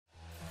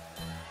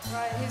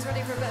Right, who's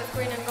ready for a bit of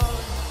green and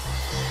gold?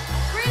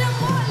 Green and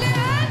what,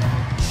 Leon?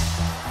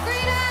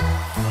 Green and...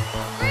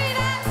 Green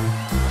and...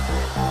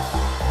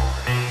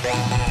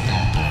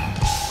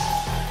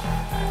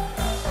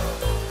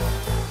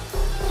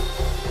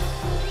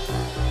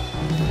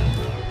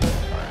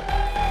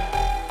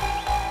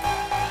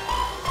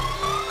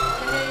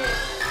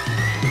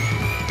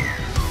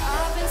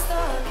 I've been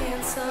stuck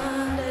in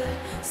Sunday,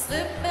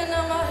 slipping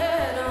on my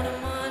head on a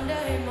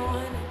Monday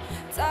morning.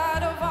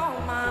 Tired of all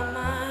my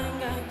mind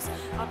games.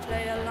 I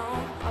play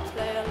along, I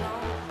play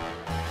along.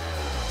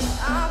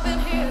 I've been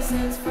here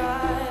since